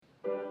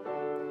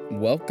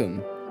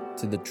Welcome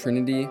to the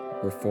Trinity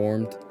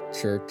Reformed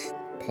Church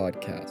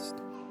podcast.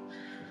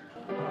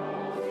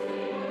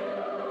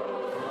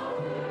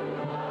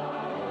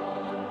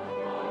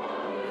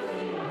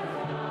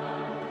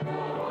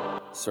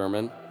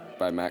 Sermon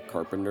by Matt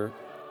Carpenter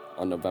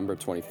on November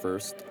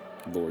 21st,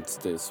 Lord's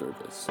Day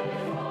service.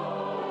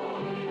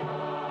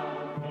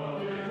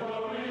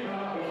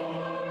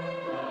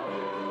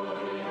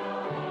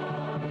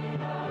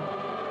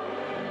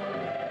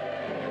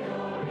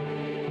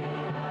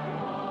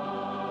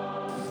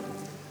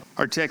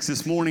 Our text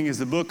this morning is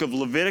the book of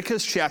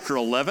Leviticus, chapter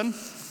 11.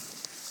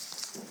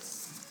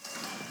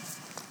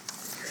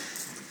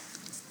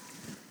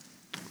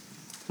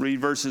 Read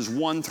verses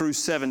 1 through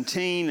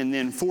 17 and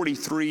then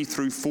 43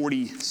 through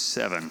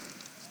 47.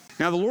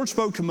 Now the Lord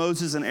spoke to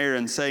Moses and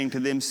Aaron, saying to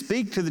them,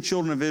 "Speak to the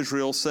children of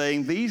Israel,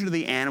 saying, These are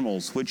the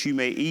animals which you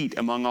may eat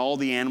among all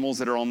the animals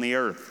that are on the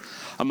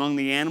earth. Among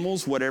the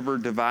animals, whatever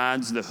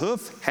divides the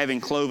hoof, having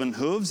cloven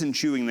hooves and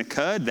chewing the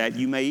cud, that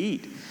you may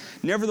eat.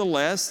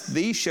 Nevertheless,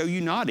 these shall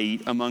you not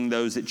eat among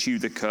those that chew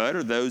the cud,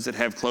 or those that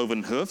have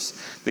cloven hoofs.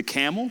 The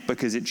camel,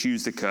 because it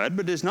chews the cud,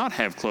 but does not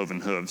have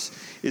cloven hoofs,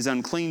 is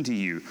unclean to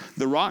you.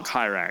 The rock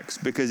hyrax,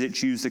 because it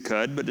chews the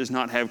cud, but does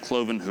not have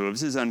cloven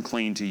hooves, is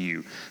unclean to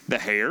you. The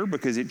hare,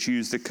 because it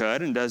chews the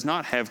cud, and does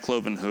not have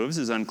cloven hooves,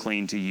 is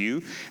unclean to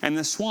you. And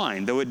the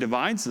swine, though it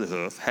divides the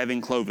hoof,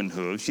 having cloven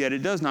hooves, yet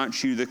it does not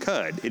chew the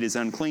cud, it is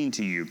unclean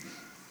to you.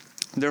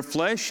 Their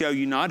flesh shall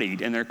you not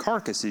eat, and their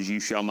carcasses you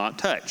shall not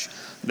touch.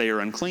 They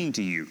are unclean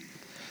to you.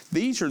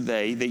 These are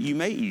they that you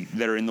may eat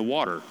that are in the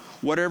water.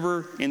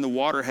 Whatever in the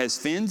water has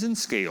fins and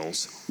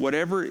scales,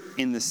 whatever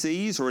in the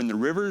seas or in the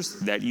rivers,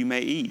 that you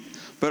may eat.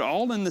 But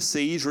all in the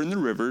seas or in the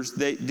rivers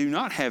that do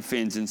not have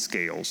fins and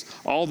scales,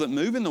 all that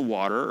move in the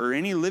water, or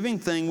any living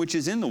thing which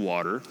is in the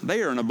water,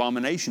 they are an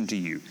abomination to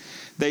you.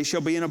 They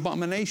shall be an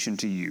abomination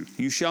to you.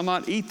 You shall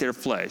not eat their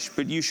flesh,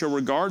 but you shall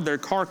regard their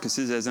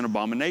carcasses as an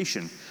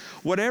abomination.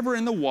 Whatever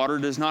in the water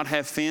does not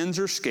have fins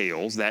or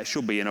scales, that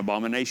shall be an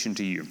abomination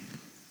to you.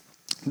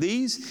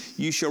 These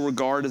you shall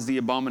regard as the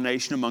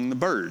abomination among the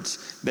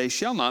birds. They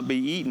shall not be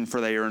eaten,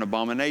 for they are an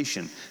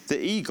abomination.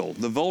 The eagle,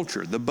 the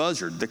vulture, the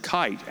buzzard, the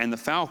kite, and the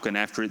falcon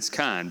after its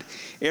kind,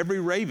 every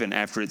raven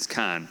after its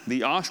kind,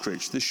 the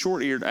ostrich, the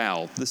short-eared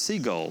owl, the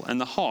seagull,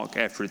 and the hawk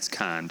after its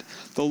kind,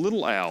 the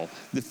little owl,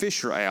 the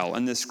fisher owl,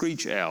 and the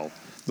screech owl,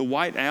 the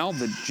white owl,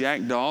 the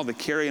jackdaw, the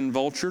carrion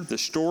vulture, the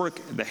stork,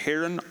 the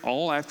heron,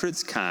 all after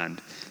its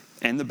kind,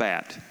 and the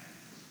bat."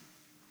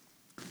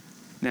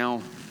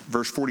 Now,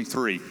 verse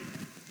 43.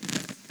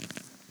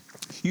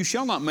 "You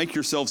shall not make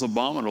yourselves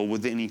abominable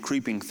with any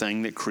creeping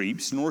thing that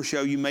creeps, nor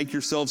shall you make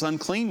yourselves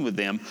unclean with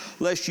them,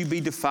 lest you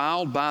be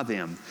defiled by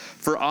them.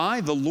 For I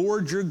am the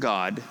Lord your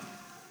God.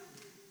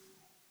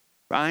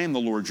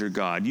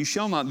 You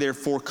shall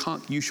therefore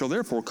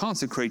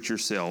consecrate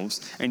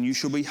yourselves, and you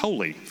shall be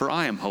holy, for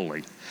I am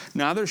holy.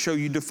 Neither shall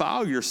you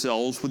defile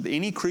yourselves with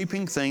any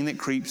creeping thing that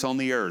creeps on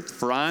the earth.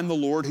 For I am the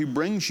Lord who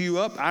brings you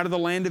up out of the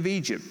land of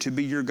Egypt to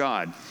be your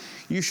God.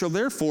 You shall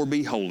therefore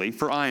be holy,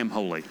 for I am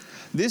holy.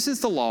 This is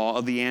the law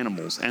of the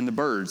animals and the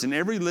birds and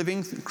every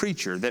living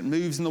creature that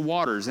moves in the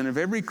waters and of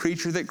every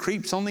creature that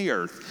creeps on the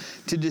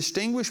earth, to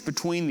distinguish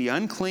between the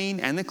unclean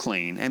and the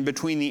clean, and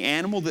between the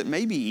animal that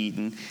may be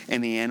eaten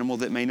and the animal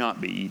that may not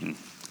be eaten."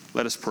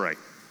 Let us pray.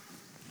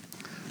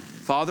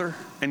 Father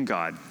and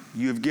God,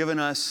 you have given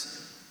us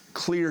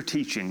clear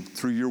teaching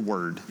through your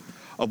word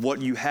of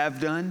what you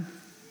have done,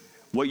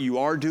 what you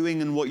are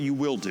doing, and what you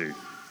will do.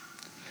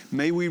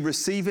 May we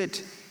receive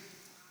it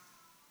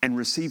and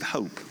receive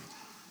hope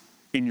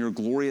in your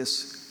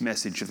glorious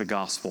message of the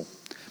gospel.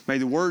 May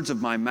the words of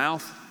my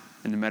mouth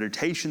and the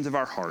meditations of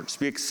our hearts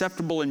be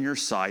acceptable in your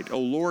sight, O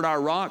Lord,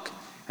 our rock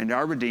and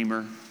our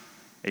Redeemer.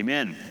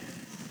 Amen.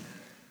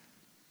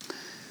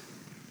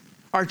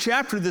 Our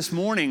chapter this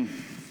morning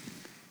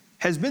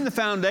has been the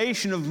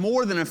foundation of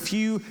more than a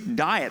few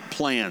diet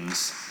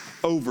plans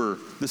over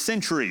the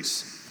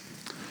centuries.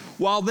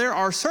 While there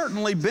are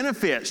certainly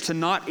benefits to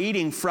not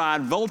eating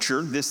fried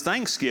vulture this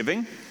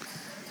Thanksgiving,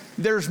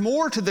 there's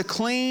more to the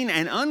clean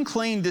and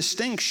unclean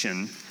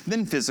distinction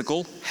than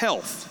physical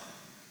health.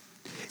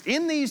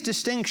 In these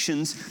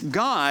distinctions,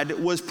 God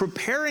was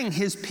preparing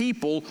his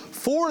people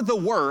for the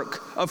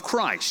work of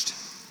Christ.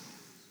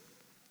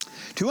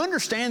 To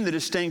understand the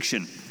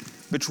distinction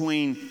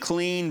between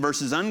clean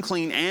versus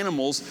unclean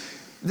animals,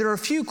 there are a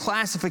few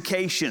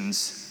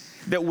classifications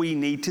that we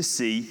need to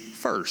see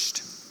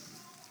first.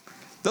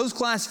 Those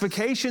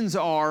classifications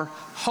are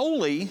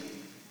holy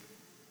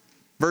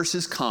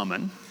versus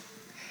common,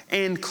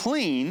 and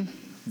clean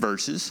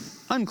versus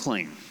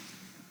unclean.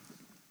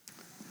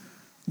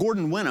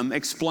 Gordon Wenham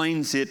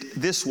explains it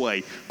this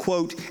way,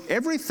 quote,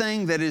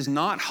 "Everything that is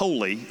not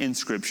holy in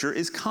Scripture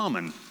is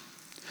common.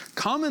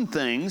 Common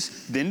things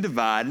then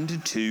divide into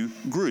two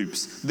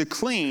groups, the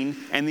clean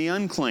and the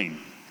unclean.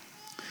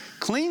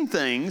 Clean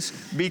things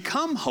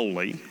become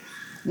holy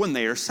when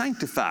they are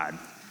sanctified,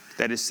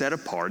 that is, set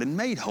apart and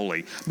made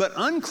holy. But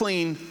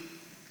unclean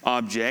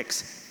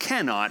objects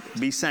cannot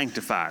be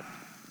sanctified."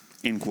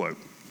 End quote.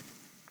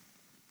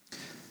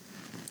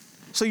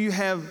 So you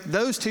have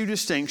those two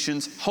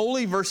distinctions,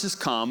 holy versus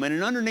common,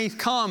 and underneath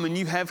common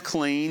you have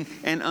clean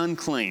and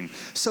unclean.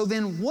 So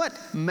then what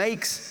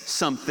makes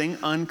something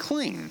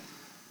unclean?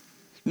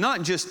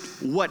 Not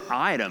just what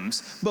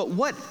items, but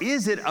what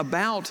is it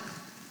about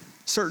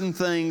certain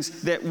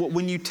things that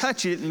when you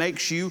touch it, it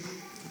makes you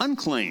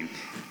unclean?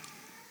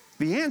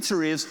 The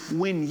answer is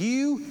when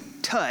you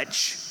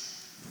touch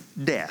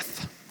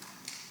death.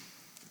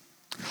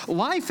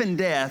 Life and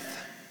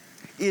death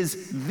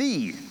is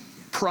the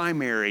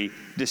primary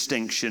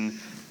distinction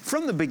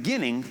from the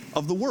beginning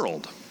of the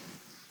world.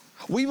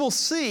 We will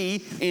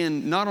see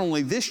in not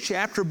only this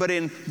chapter, but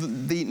in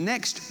the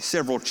next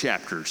several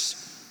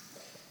chapters,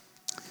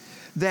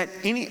 that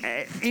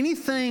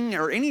anything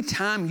or any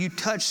time you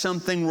touch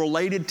something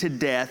related to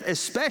death,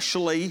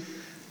 especially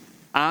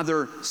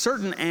either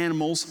certain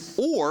animals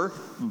or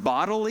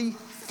bodily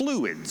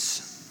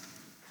fluids,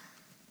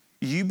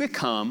 you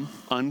become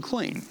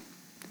unclean.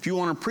 If you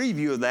want a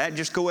preview of that,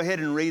 just go ahead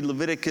and read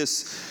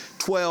Leviticus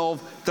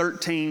 12,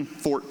 13,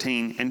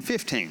 14, and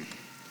 15.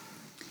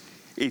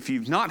 If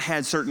you've not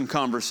had certain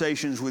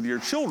conversations with your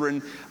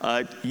children,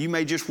 you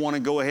may just want to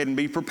go ahead and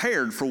be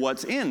prepared for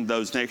what's in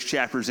those next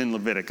chapters in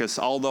Leviticus,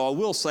 although I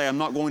will say I'm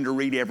not going to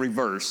read every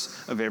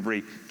verse of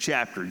every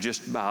chapter,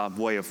 just by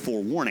way of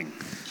forewarning.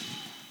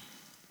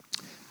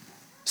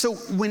 So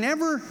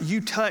whenever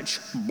you touch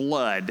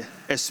blood,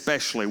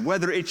 especially,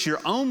 whether it's your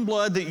own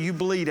blood that you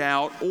bleed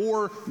out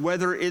or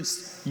whether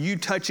it's you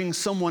touching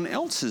someone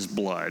else's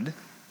blood,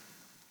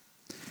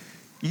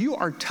 you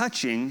are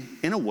touching,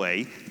 in a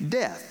way,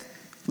 death.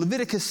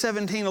 Leviticus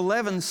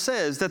 17:11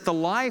 says that the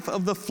life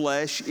of the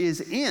flesh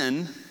is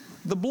in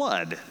the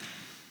blood.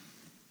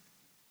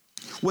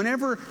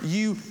 Whenever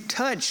you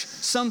touch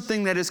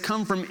something that has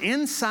come from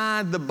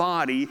inside the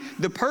body,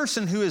 the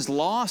person who has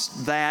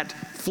lost that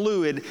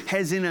fluid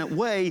has in a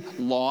way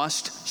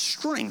lost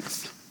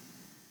strength.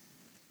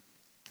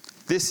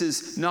 This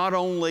is not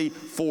only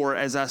for,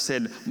 as I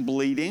said,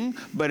 bleeding,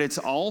 but it's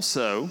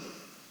also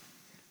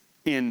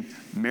in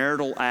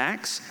marital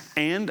acts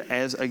and,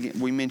 as again,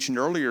 we mentioned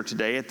earlier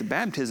today at the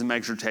baptism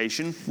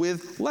exhortation,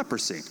 with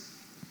leprosy.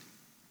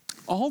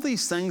 All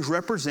these things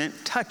represent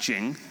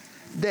touching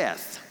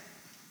death.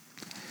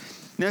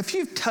 Now, if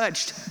you've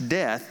touched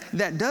death,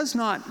 that does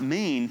not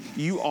mean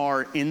you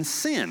are in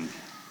sin.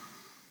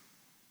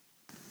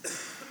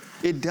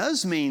 It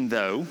does mean,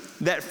 though,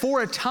 that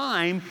for a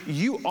time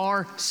you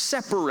are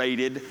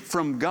separated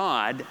from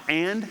God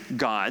and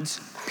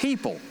God's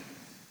people.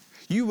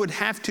 You would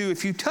have to,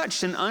 if you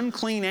touched an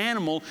unclean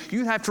animal,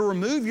 you'd have to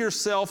remove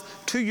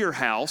yourself to your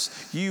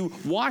house, you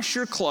wash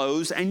your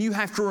clothes, and you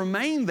have to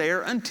remain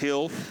there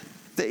until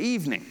the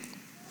evening.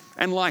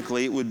 And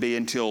likely it would be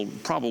until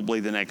probably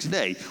the next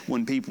day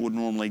when people would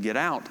normally get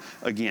out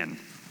again.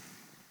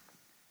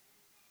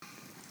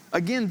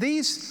 Again,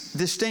 these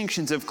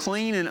distinctions of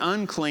clean and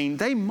unclean,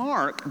 they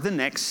mark the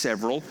next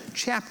several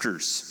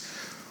chapters.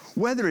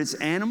 Whether it's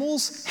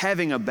animals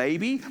having a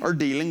baby or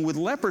dealing with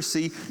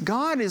leprosy,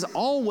 God is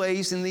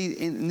always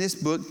in this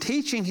book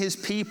teaching His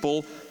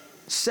people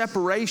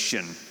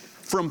separation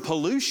from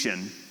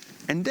pollution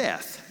and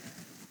death.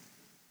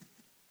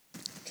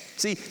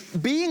 See,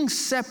 being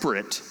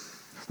separate,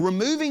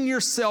 removing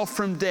yourself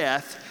from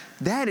death,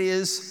 that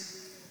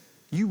is,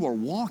 you are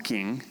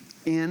walking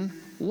in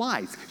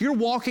life. You're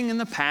walking in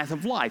the path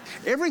of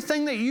life.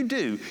 Everything that you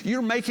do,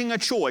 you're making a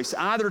choice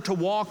either to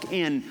walk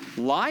in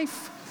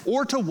life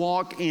or to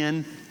walk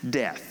in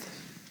death.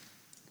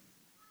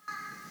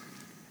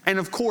 And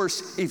of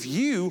course, if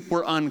you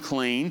were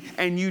unclean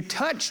and you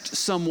touched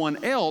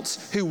someone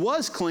else who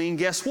was clean,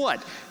 guess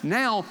what?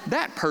 Now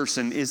that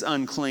person is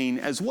unclean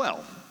as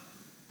well.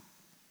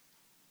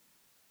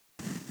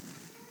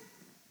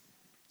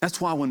 That's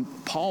why when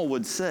Paul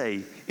would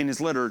say in his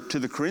letter to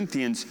the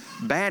Corinthians,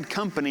 bad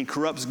company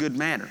corrupts good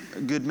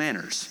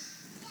manners.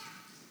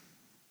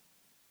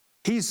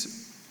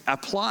 He's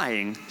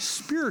applying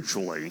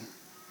spiritually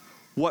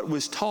what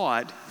was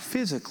taught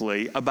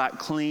physically about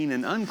clean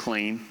and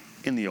unclean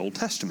in the Old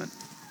Testament.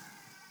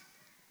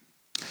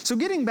 So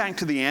getting back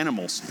to the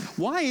animals,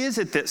 why is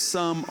it that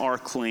some are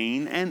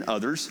clean and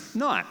others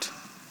not?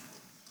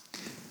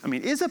 I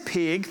mean, is a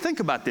pig, think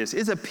about this,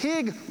 is a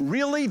pig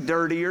really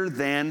dirtier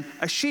than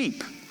a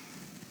sheep?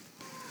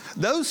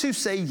 Those who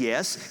say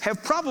yes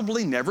have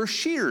probably never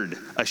sheared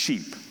a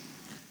sheep.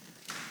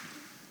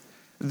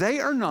 They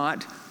are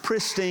not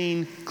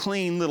pristine,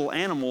 clean little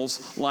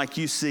animals like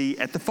you see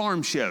at the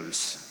farm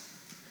shows.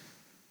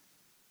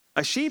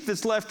 A sheep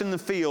that's left in the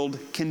field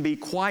can be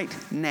quite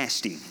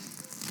nasty.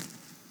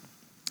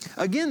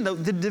 Again, though,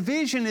 the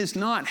division is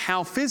not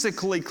how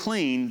physically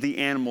clean the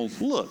animal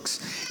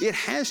looks. It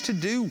has to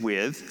do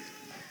with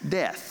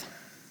death.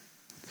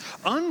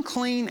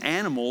 Unclean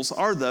animals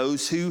are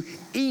those who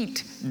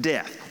eat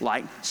death,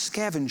 like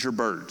scavenger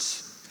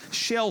birds,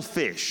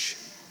 shellfish,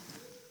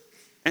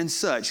 and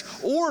such,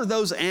 or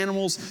those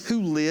animals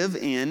who live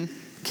in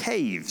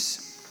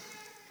caves.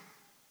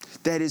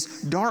 That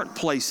is, dark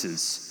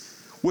places,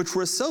 which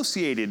were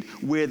associated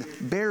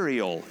with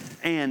burial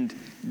and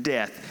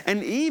death.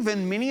 And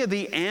even many of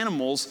the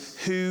animals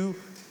who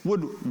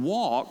would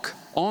walk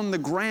on the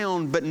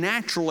ground, but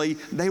naturally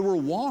they were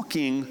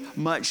walking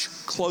much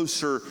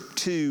closer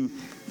to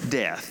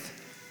death.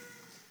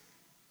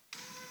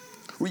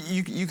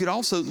 You could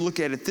also look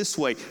at it this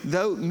way.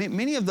 Though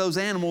many of those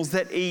animals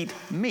that eat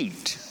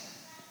meat,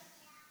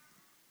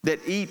 that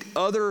eat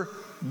other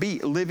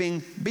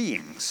living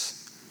beings,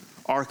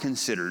 are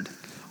considered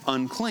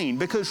unclean,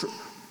 because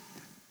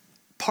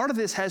part of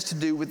this has to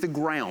do with the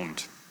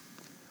ground.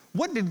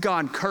 What did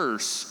God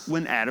curse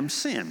when Adam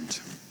sinned?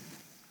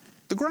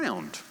 The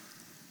ground.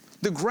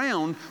 The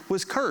ground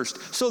was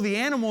cursed. So the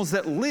animals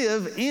that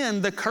live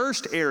in the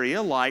cursed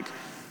area, like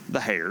the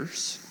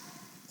hares,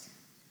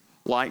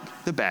 like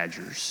the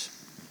badgers,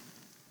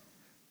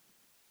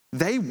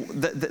 they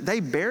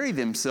bury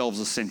themselves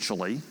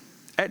essentially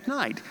at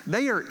night.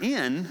 They are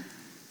in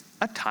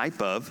a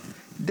type of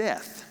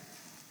death.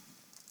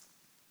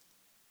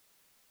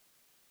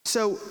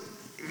 So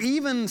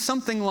even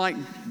something like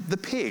the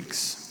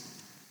pigs,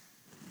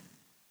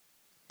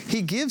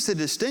 he gives a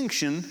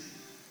distinction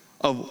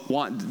of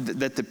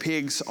that the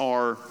pigs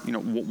are,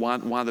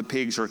 why the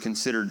pigs are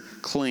considered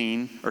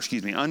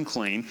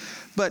unclean.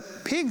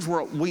 But pigs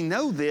we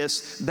know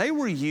this, they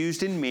were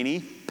used in many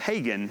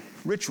pagan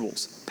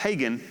rituals,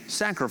 pagan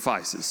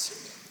sacrifices.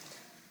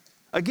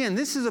 Again,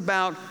 this is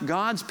about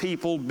God's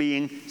people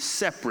being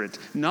separate,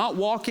 not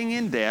walking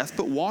in death,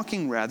 but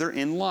walking rather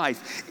in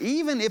life.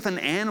 Even if an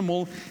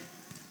animal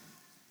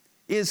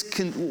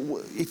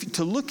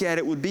to look at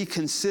it would be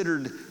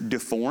considered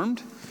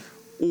deformed,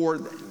 or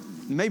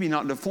maybe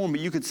not deformed,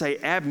 but you could say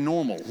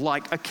abnormal,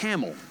 like a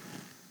camel.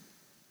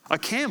 A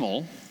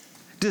camel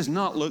does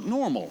not look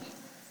normal,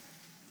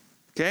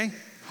 okay?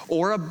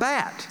 Or a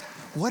bat.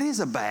 What is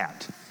a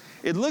bat?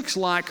 It looks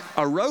like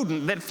a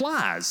rodent that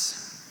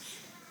flies.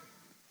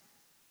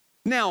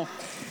 Now,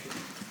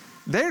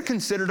 they're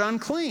considered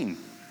unclean.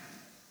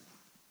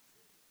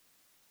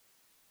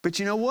 But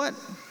you know what?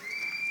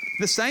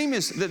 The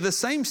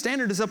same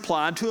standard is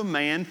applied to a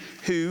man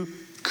who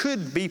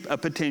could be a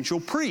potential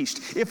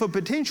priest. If a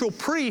potential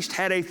priest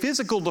had a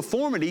physical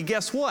deformity,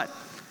 guess what?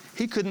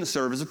 He couldn't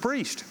serve as a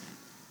priest.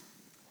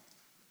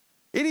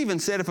 It even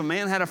said if a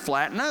man had a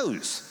flat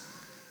nose,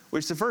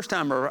 which the first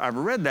time I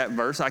ever read that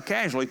verse, I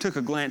casually took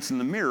a glance in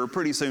the mirror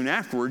pretty soon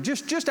afterward,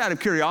 just out of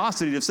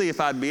curiosity to see if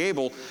I'd be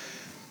able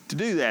to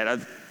do that.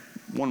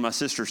 One of my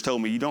sisters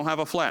told me, "You don't have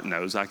a flat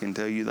nose, I can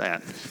tell you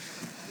that."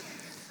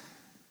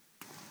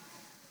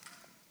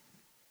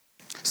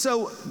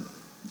 So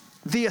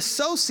the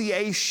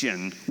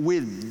association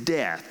with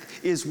death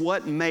is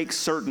what makes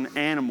certain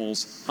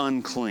animals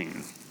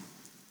unclean.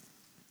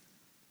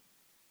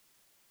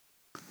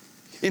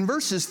 In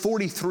verses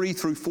 43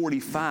 through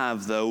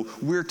 45, though,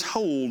 we're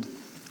told,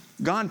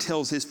 God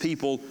tells his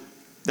people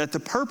that the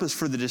purpose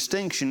for the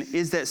distinction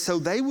is that so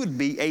they would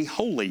be a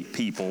holy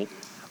people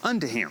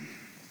unto him.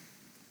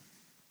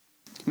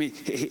 I mean,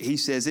 he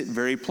says it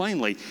very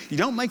plainly. You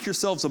don't make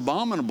yourselves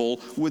abominable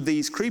with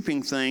these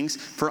creeping things,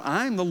 for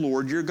I am the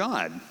Lord your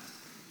God.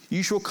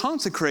 You shall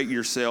consecrate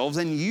yourselves,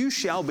 and you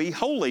shall be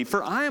holy,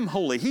 for I am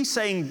holy. He's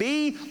saying,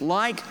 be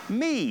like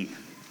me.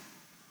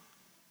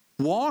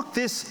 Walk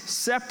this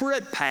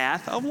separate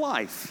path of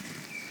life.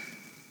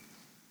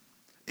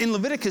 In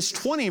Leviticus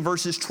 20,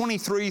 verses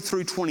 23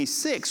 through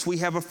 26, we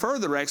have a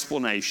further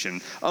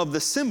explanation of the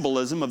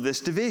symbolism of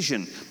this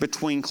division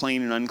between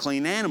clean and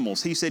unclean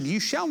animals. He said, you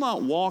shall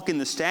not walk in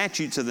the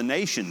statutes of the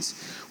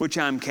nations, which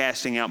I am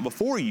casting out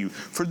before you,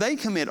 for they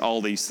commit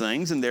all these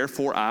things, and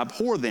therefore I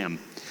abhor them.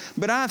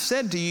 But I have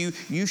said to you,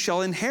 you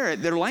shall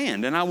inherit their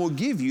land, and I will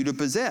give you to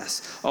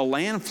possess a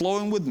land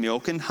flowing with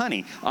milk and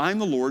honey. I am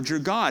the Lord your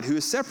God, who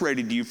has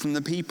separated you from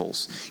the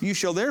peoples. You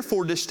shall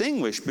therefore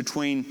distinguish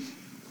between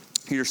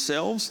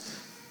yourselves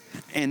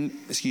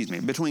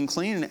between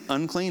clean and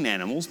unclean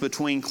animals,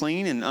 between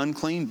clean and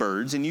unclean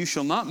birds, and you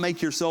shall not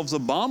make yourselves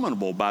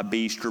abominable by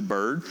beast or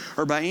bird,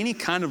 or by any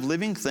kind of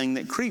living thing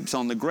that creeps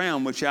on the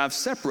ground, which I have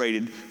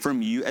separated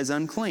from you as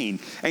unclean.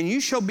 And you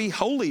shall be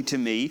holy to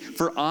me,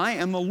 for I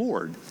am the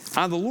Lord.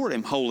 I, the Lord,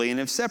 am holy, and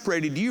have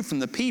separated you from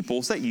the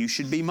peoples, that you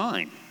should be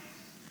mine.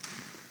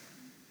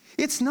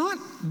 It's not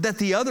that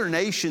the other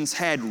nations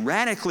had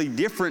radically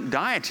different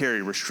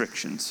dietary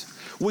restrictions.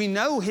 We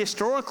know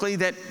historically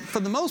that for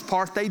the most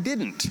part they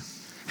didn't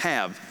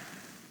have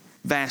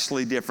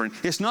vastly different.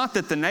 It's not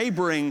that the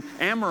neighboring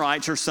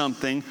Amorites or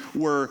something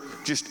were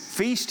just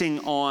feasting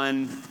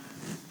on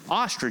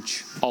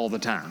ostrich all the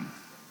time.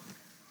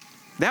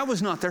 That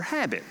was not their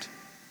habit.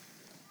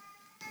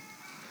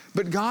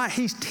 But God,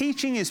 he's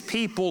teaching his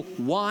people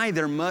why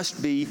there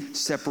must be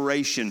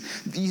separation.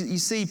 You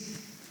see,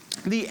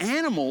 the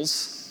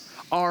animals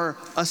are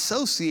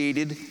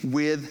associated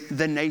with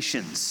the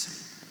nations.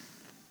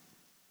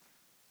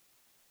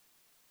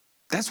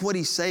 That's what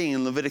he's saying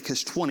in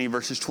Leviticus 20,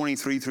 verses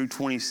 23 through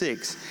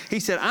 26.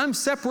 He said, I'm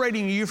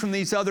separating you from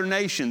these other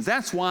nations.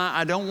 That's why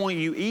I don't want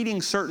you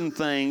eating certain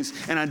things,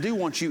 and I do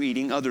want you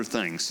eating other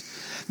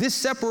things. This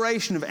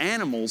separation of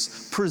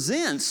animals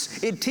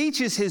it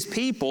teaches his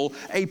people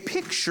a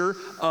picture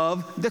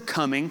of the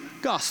coming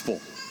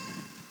gospel.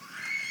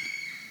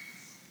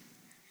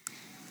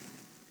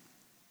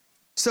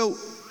 So,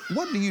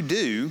 what do you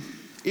do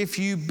if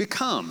you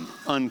become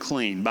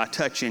unclean by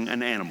touching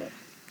an animal?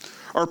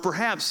 Or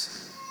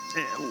perhaps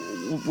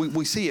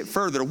we see it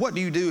further. What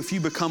do you do if you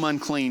become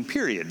unclean,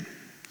 period?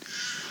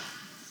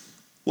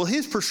 Well,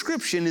 his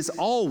prescription is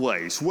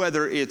always,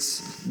 whether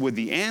it's with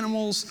the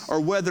animals or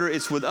whether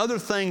it's with other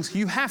things,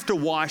 you have to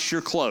wash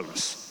your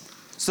clothes.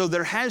 So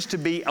there has to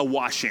be a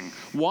washing.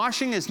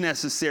 Washing is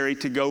necessary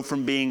to go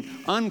from being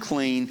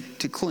unclean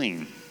to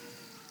clean.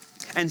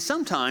 And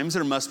sometimes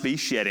there must be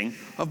shedding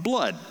of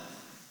blood.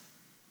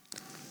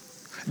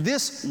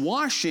 This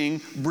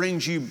washing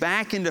brings you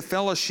back into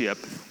fellowship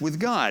with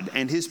God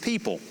and his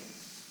people.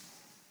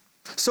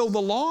 So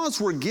the laws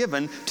were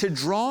given to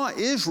draw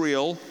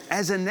Israel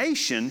as a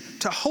nation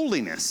to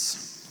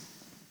holiness.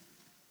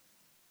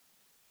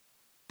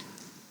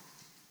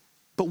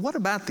 But what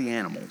about the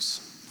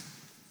animals?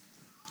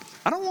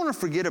 I don't want to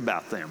forget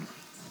about them.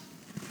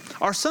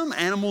 Are some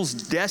animals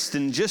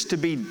destined just to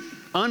be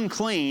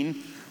unclean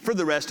for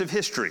the rest of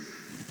history?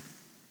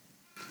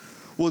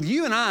 Well,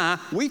 you and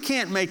we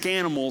can't make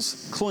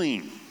animals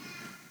clean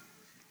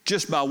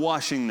just by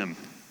washing them.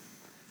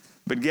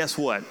 But guess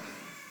what?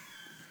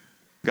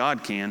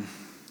 God can.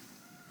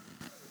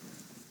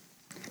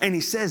 And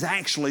he says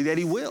actually that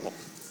he will.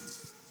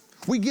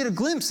 We get a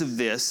glimpse of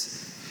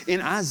this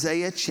in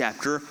Isaiah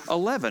chapter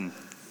 11.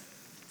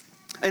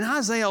 In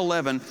Isaiah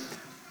 11,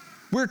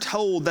 we're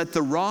told that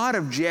the rod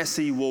of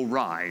Jesse will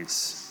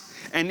rise.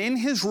 And in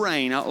his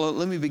reign,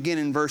 let me begin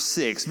in verse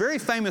 6. Very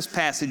famous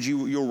passage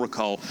you'll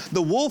recall.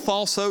 The wolf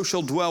also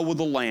shall dwell with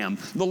the lamb.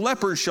 The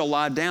leopard shall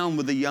lie down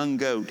with the young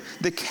goat.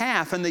 The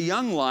calf and the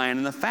young lion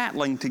and the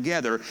fatling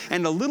together,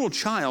 and a little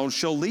child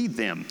shall lead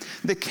them.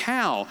 The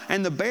cow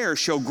and the bear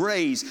shall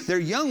graze. Their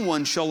young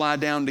ones shall lie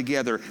down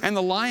together. And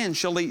the lion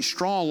shall eat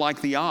straw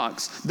like the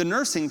ox. The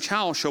nursing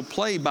child shall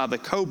play by the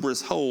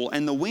cobra's hole,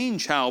 and the weaned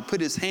child put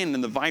his hand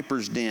in the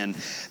viper's den.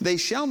 They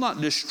shall not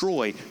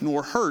destroy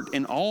nor hurt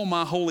in all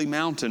my holy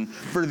mountain.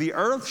 For the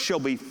earth shall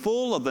be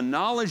full of the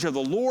knowledge of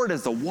the Lord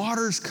as the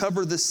waters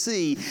cover the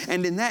sea.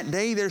 And in that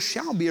day there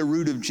shall be a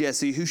root of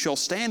Jesse who shall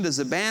stand as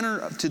a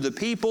banner to the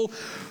people.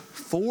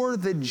 For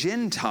the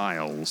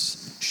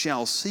Gentiles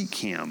shall seek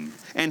him,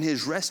 and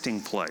his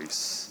resting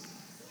place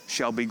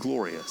shall be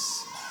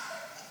glorious.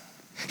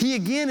 He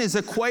again is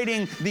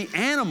equating the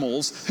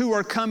animals who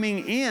are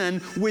coming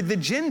in with the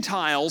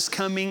Gentiles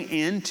coming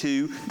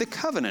into the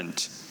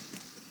covenant.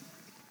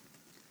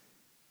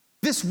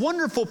 This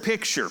wonderful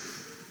picture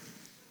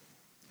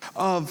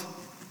of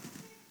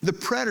the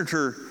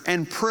predator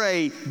and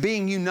prey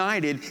being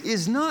united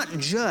is not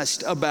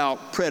just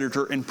about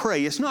predator and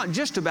prey. It's not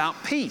just about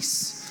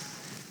peace.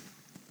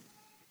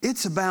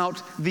 It's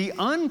about the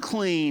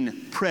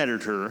unclean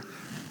predator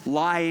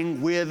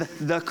lying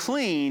with the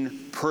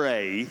clean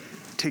prey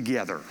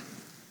together.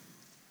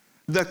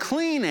 The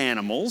clean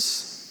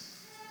animals,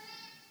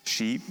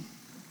 sheep,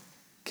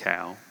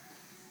 cow,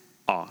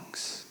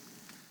 ox,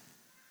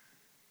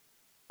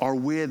 are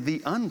with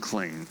the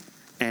unclean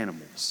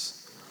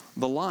animals,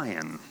 the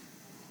lion,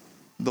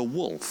 the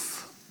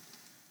wolf.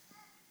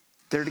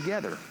 They're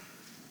together.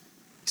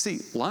 See,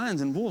 lions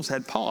and wolves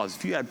had paws.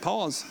 If you had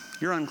paws,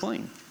 you're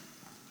unclean.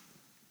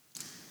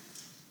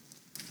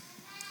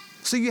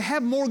 So you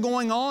have more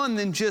going on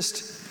than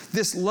just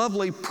this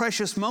lovely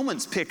precious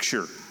moments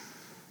picture,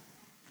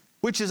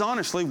 which is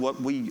honestly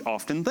what we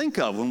often think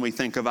of when we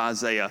think of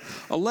Isaiah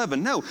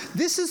 11. No,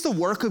 this is the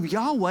work of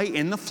Yahweh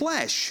in the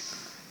flesh.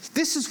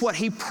 This is what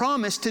he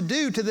promised to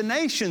do to the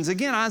nations.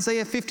 Again,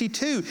 Isaiah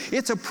 52,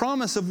 it's a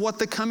promise of what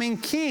the coming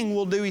king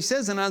will do. He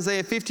says in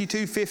Isaiah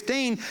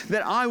 52:15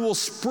 that I will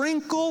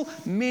sprinkle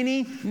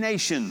many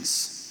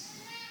nations.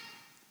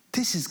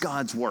 This is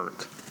God's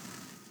work.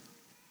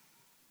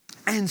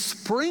 And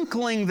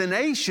sprinkling the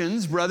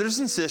nations, brothers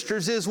and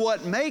sisters, is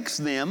what makes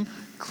them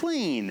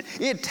clean.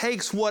 It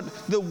takes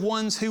what the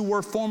ones who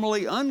were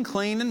formerly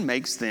unclean and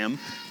makes them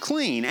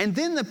clean. And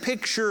then the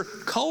picture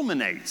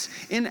culminates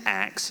in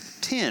Acts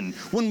 10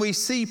 when we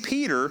see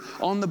Peter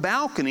on the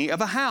balcony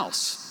of a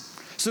house.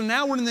 So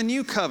now we're in the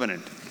new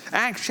covenant.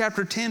 Acts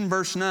chapter 10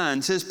 verse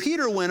 9 says,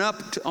 Peter went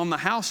up on the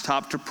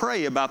housetop to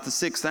pray about the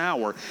 6th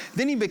hour.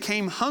 Then he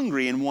became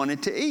hungry and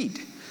wanted to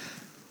eat.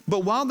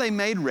 But while they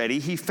made ready,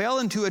 he fell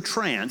into a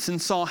trance and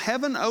saw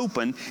heaven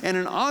open and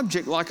an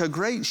object like a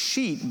great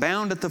sheet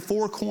bound at the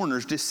four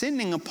corners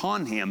descending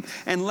upon him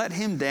and let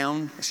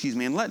down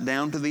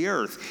to the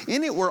earth.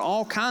 In it were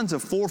all kinds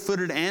of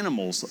four-footed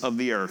animals of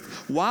the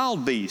earth,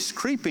 wild beasts,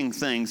 creeping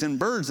things, and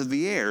birds of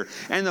the air.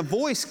 And the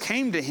voice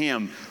came to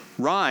him,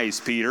 Rise,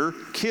 Peter,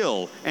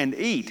 kill and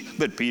eat.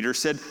 But Peter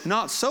said,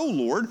 Not so,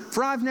 Lord,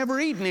 for I've never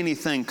eaten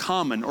anything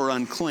common or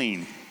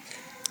unclean.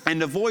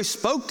 And a voice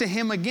spoke to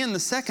him again the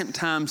second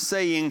time,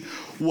 saying,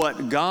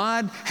 what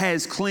God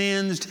has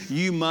cleansed,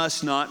 you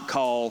must not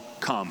call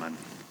common.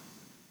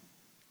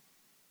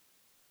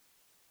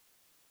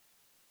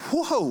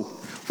 Whoa,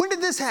 when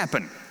did this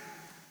happen?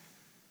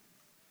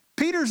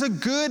 Peter's a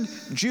good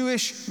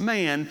Jewish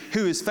man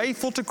who is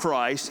faithful to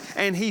Christ,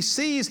 and he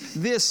sees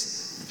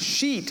this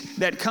sheet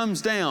that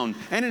comes down,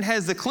 and it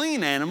has the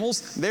clean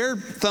animals, their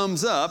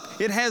thumbs up.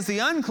 It has the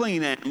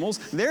unclean animals,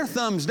 their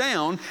thumbs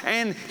down,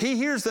 and he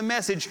hears the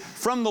message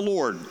from the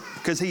Lord,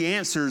 because he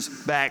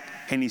answers back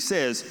and he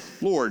says,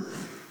 Lord,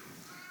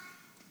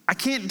 I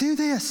can't do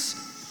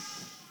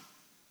this.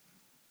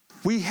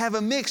 We have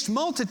a mixed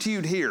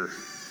multitude here.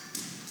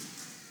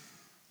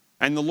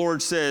 And the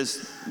Lord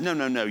says,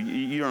 no,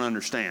 you don't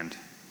understand.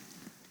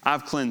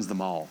 I've cleansed them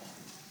all.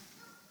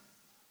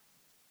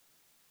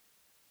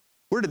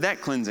 Where did that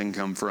cleansing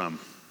come from?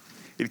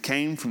 It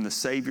came from the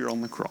Savior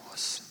on the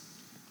cross.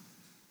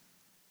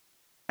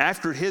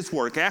 After his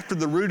work, after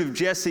the root of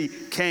Jesse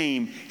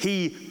came,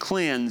 he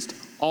cleansed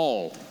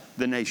all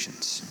the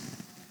nations.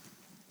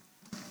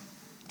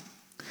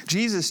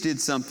 Jesus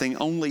did something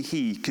only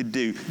he could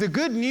do. The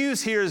good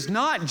news here is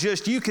not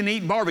just you can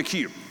eat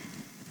barbecue.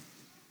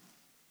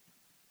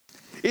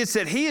 It's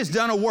that he has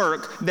done a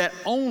work that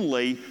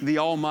only the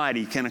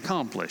Almighty can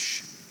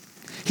accomplish.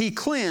 He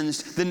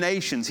cleansed the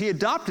nations. He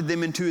adopted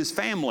them into his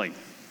family.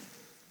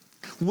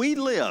 We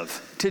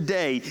live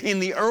today in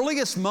the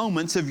earliest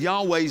moments of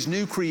Yahweh's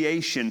new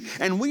creation,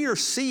 and we are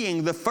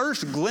seeing the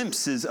first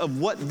glimpses of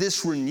what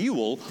this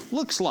renewal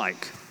looks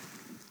like.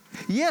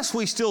 Yes,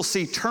 we still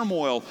see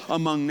turmoil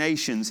among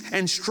nations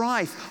and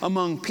strife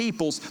among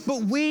peoples,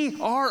 but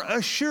we are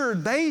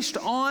assured, based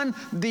on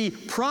the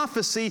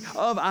prophecy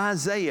of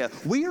Isaiah,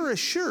 we are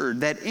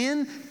assured that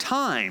in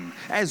time,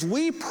 as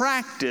we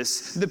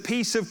practice the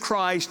peace of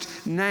Christ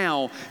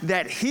now,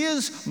 that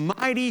his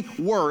mighty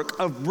work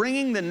of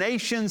bringing the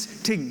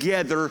nations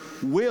together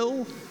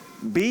will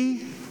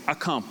be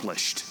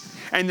accomplished.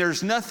 And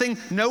there's nothing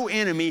no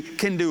enemy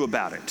can do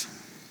about it.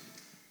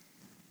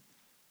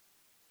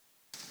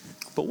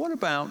 But what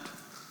about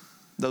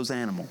those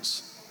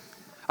animals?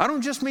 I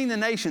don't just mean the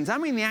nations, I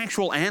mean the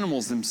actual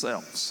animals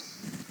themselves.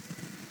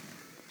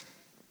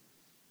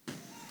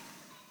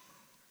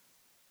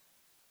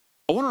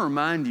 I want to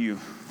remind you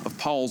of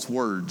Paul's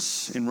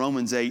words in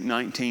Romans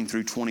 8:19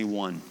 through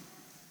 21.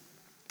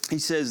 He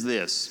says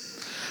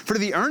this, for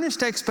the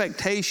earnest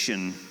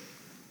expectation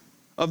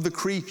of the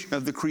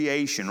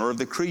creation or of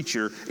the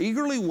creature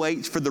eagerly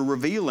waits for the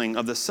revealing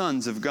of the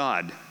sons of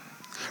God.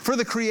 For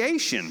the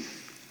creation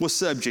was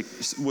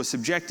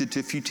subjected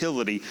to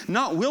futility,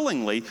 not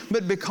willingly,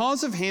 but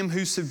because of him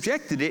who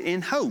subjected it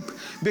in hope,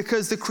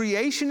 because the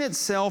creation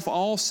itself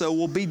also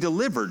will be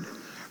delivered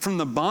from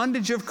the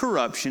bondage of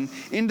corruption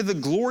into the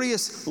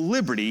glorious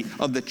liberty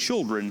of the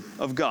children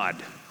of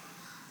God.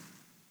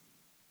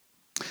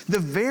 The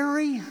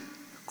very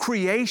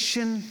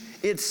creation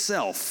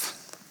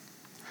itself,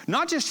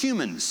 not just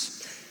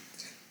humans,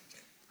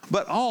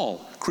 but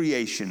all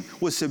creation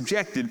was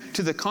subjected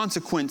to the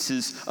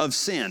consequences of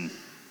sin.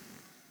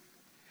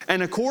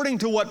 And according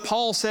to what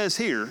Paul says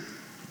here,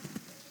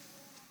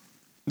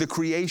 the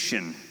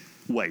creation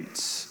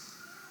waits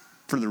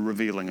for the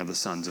revealing of the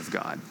sons of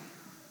God.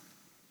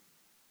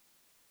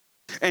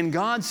 And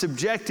God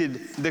subjected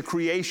the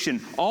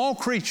creation. All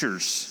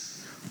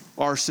creatures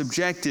are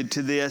subjected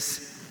to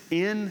this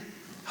in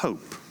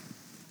hope.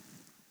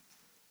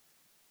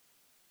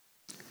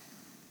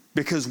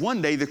 Because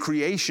one day the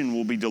creation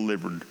will be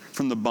delivered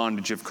from the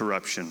bondage of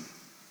corruption.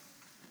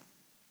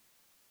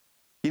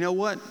 You know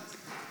what?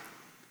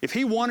 If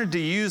he wanted to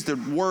use the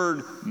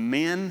word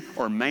men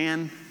or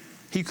man,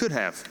 he could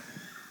have.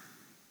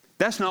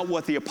 That's not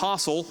what the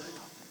apostle,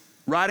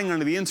 writing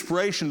under the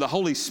inspiration of the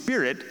Holy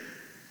Spirit,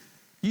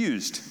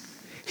 used.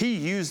 He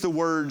used the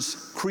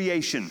words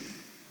creation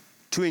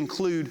to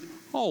include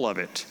all of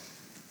it.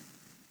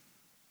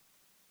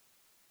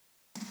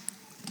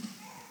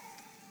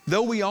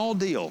 Though we all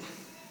deal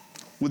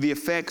with the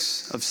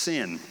effects of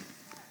sin,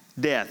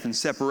 death, and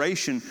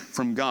separation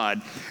from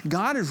God,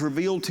 God has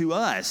revealed to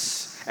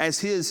us as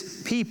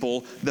his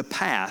people the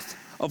path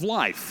of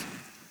life.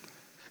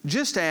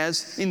 Just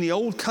as in the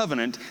old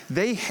covenant,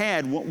 they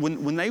had,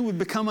 when they would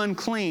become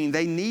unclean,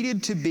 they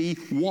needed to be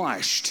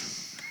washed.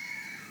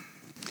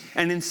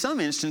 And in some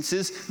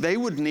instances, they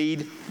would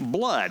need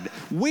blood.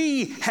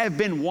 We have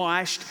been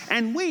washed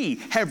and we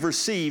have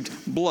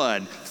received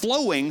blood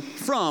flowing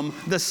from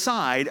the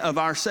side of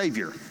our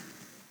Savior.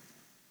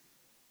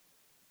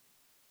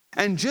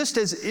 And just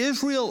as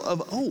Israel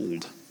of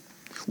old,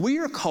 we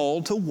are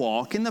called to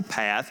walk in the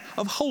path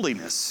of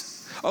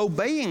holiness,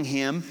 obeying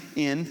him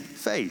in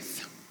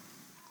faith.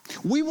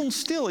 We will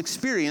still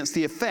experience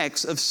the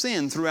effects of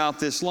sin throughout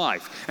this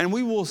life, and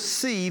we will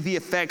see the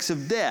effects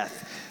of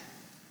death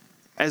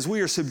as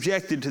we are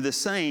subjected to the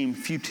same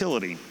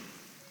futility.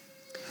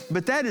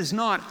 But that is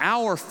not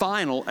our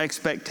final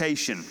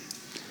expectation.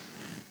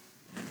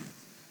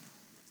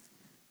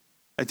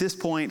 At this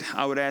point,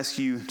 I would ask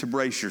you to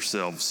brace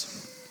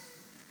yourselves.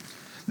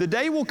 The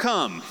day will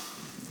come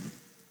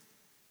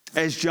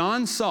As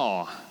John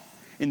saw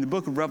in the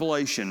book of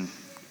Revelation,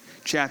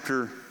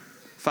 chapter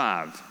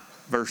 5,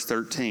 verse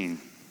 13.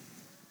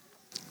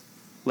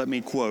 Let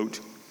me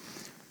quote,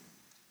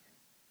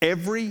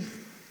 "Every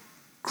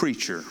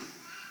creature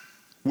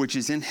which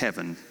is in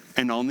heaven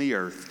and on the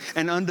earth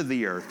and under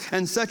the earth,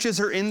 and such as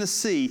are in the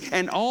sea,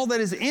 and all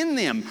that is in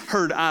them,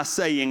 heard I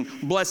saying,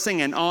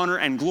 blessing and honor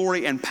and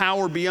glory and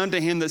power be unto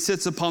him that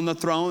sits upon the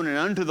throne and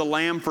unto the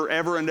Lamb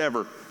forever and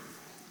ever."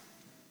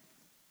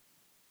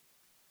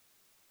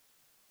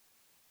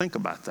 Think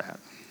about that.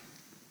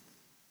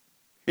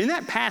 In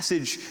that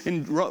passage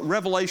in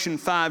Revelation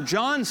 5,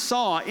 John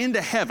saw into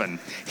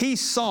heaven. He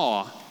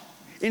saw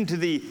into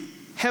the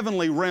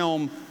heavenly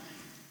realm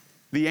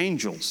the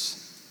angels.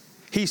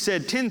 He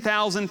said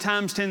 10,000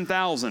 times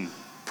 10,000,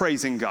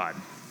 praising God.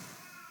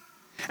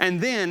 And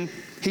then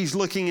he's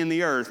looking in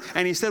the earth.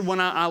 And he said, when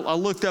I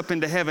looked up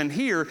into heaven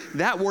here,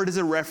 that word is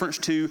a reference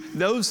to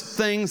those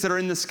things that are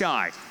in the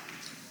sky.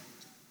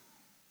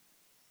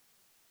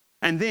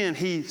 And then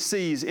he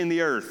sees in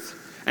the earth,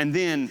 and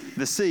then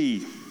the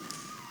sea,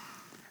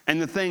 and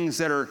the things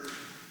that are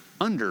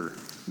under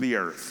the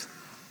earth.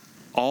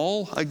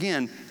 All,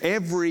 again,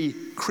 every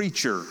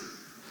creature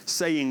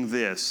saying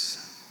this.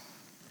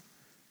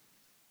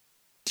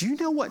 Do you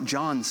know what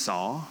John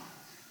saw?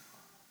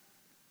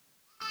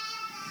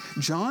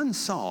 John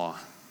saw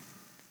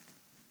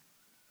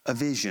a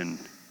vision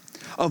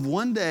of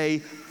one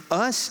day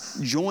us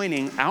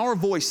joining our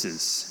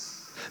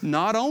voices,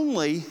 not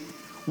only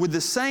with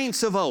the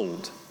saints of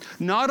old,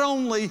 not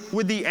only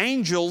with the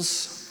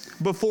angels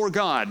before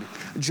God.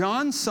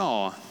 John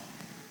saw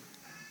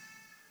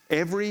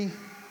every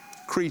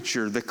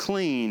creature, the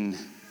clean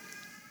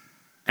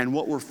and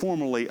what were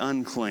formerly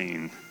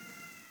unclean,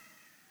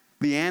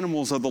 the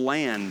animals of the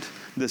land,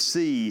 the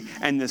sea,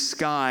 and the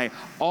sky,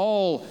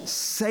 all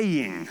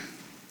saying,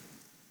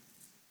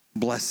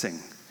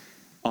 blessing,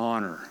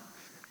 honor,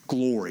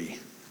 glory,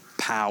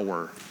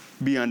 power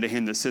be unto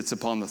him that sits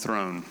upon the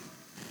throne.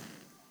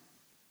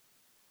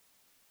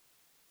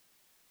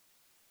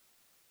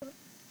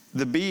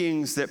 The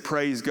beings that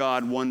praise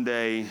God one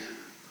day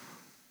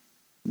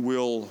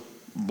will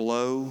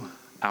blow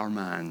our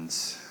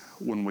minds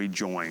when we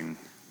join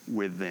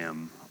with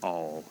them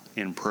all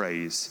in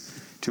praise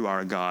to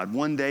our God.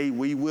 One day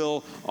we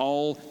will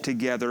all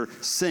together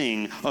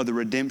sing of the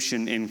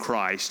redemption in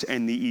Christ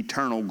and the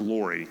eternal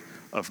glory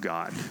of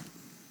God.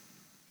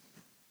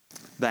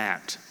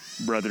 That,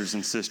 brothers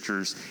and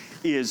sisters,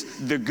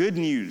 is the good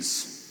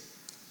news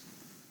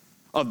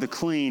of the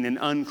clean and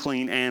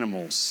unclean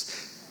animals,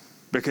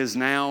 because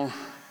now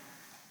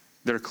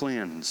they're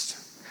cleansed.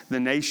 The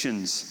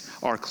nations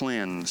are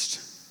cleansed.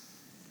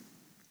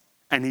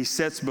 And he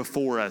sets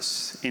before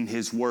us in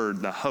his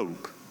word the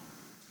hope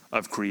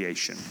of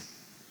creation.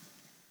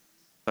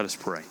 Let us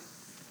pray.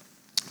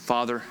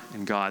 Father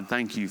and God,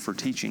 thank you for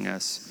teaching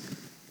us,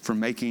 for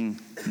making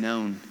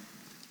known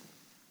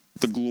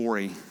the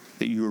glory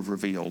that you have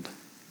revealed.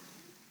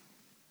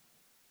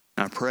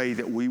 I pray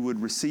that we would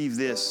receive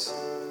this.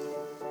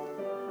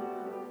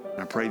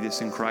 I pray this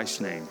in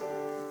Christ's name.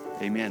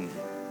 Amen.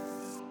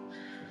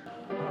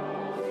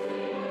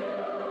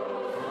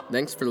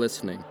 Thanks for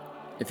listening.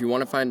 If you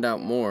want to find out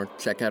more,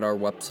 check out our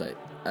website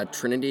at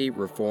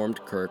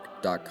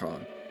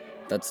trinityreformedkirk.com.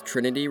 That's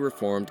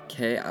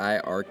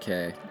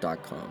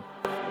trinityreformedkirk.com.